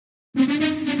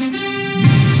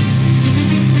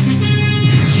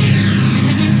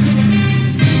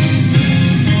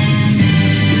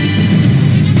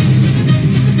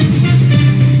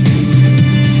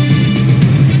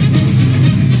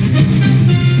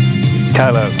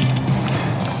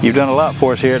Kylo, you've done a lot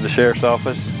for us here at the Sheriff's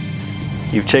Office.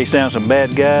 You've chased down some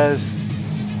bad guys.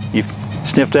 You've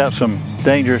sniffed out some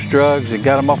dangerous drugs and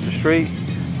got them off the street.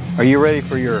 Are you ready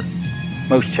for your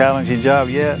most challenging job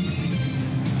yet?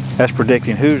 That's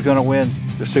predicting who's going to win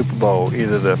the Super Bowl,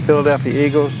 either the Philadelphia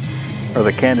Eagles or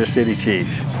the Kansas City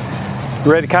Chiefs.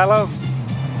 You ready, Kylo?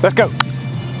 Let's go.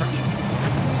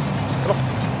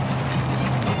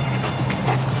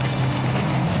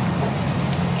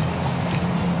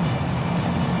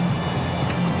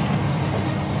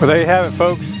 Well, there you have it,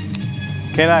 folks.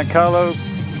 K9 Kylo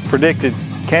predicted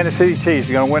Kansas City Chiefs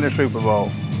are going to win the Super Bowl.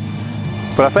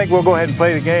 But I think we'll go ahead and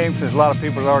play the game since a lot of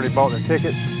people have already bought their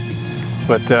tickets.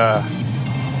 But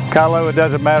Kylo, it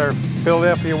doesn't matter if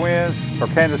Philadelphia wins or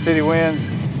Kansas City wins,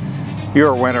 you're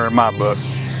a winner in my book.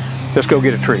 Let's go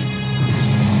get a treat.